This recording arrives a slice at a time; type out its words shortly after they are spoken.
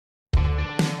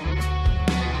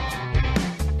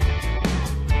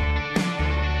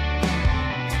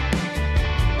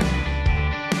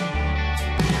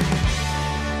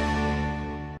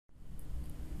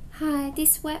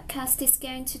this webcast is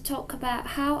going to talk about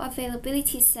how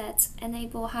availability sets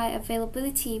enable high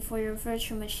availability for your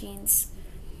virtual machines.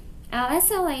 Our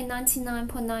SLA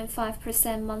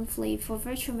 99.95% monthly for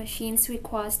virtual machines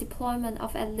requires deployment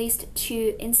of at least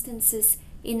 2 instances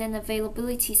in an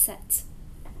availability set.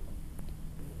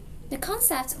 The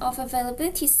concepts of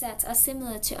availability sets are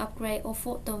similar to upgrade or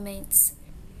fault domains.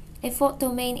 A fault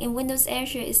domain in Windows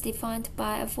Azure is defined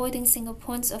by avoiding single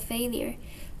points of failure,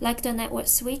 like the network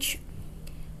switch.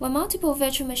 When multiple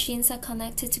virtual machines are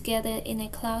connected together in a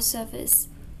cloud service,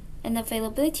 an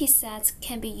availability set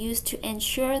can be used to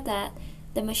ensure that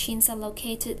the machines are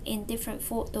located in different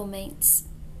fault domains.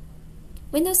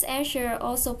 Windows Azure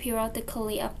also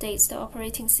periodically updates the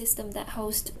operating system that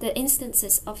hosts the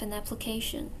instances of an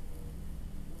application.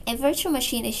 A virtual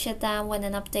machine is shut down when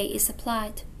an update is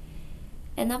applied.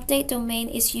 An update domain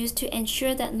is used to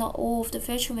ensure that not all of the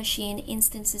virtual machine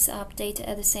instances are updated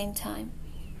at the same time.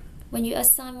 When you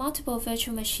assign multiple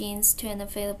virtual machines to an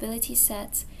availability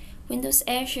set, Windows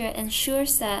Azure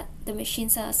ensures that the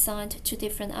machines are assigned to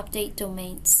different update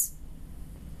domains.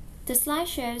 The slide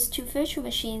shows 2 virtual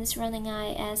machines running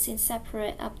IIS in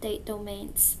separate update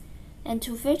domains, and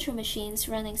 2 virtual machines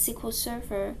running SQL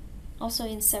Server, also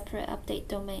in separate update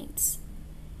domains.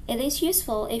 It is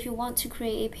useful if you want to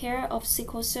create a pair of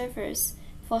SQL servers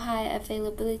for high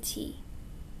availability.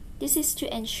 This is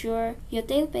to ensure your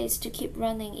database to keep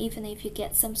running even if you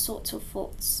get some sorts of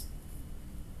faults.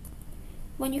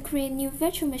 When you create new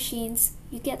virtual machines,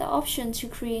 you get the option to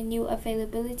create new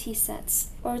availability sets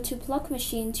or to plug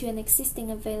machine to an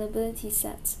existing availability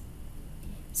set.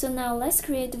 So now let's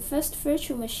create the first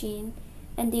virtual machine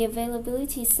and the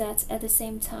availability set at the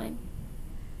same time,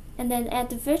 and then add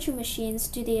the virtual machines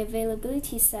to the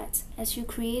availability set as you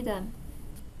create them.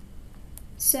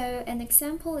 So an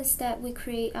example is that we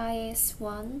create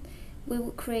IIS1. We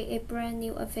will create a brand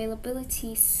new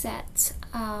availability set.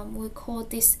 We'll call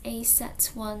this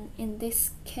ASET1 in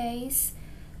this case.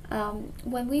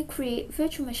 When we create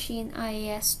virtual machine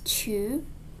IIS2,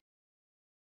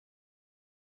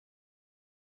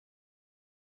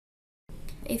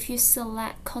 if you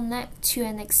select connect to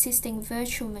an existing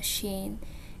virtual machine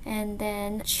and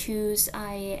then choose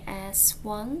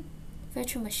IIS1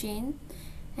 virtual machine,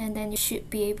 and then you should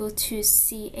be able to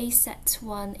see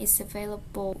ASET1 is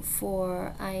available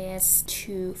for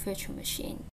IIS2 virtual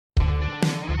machine.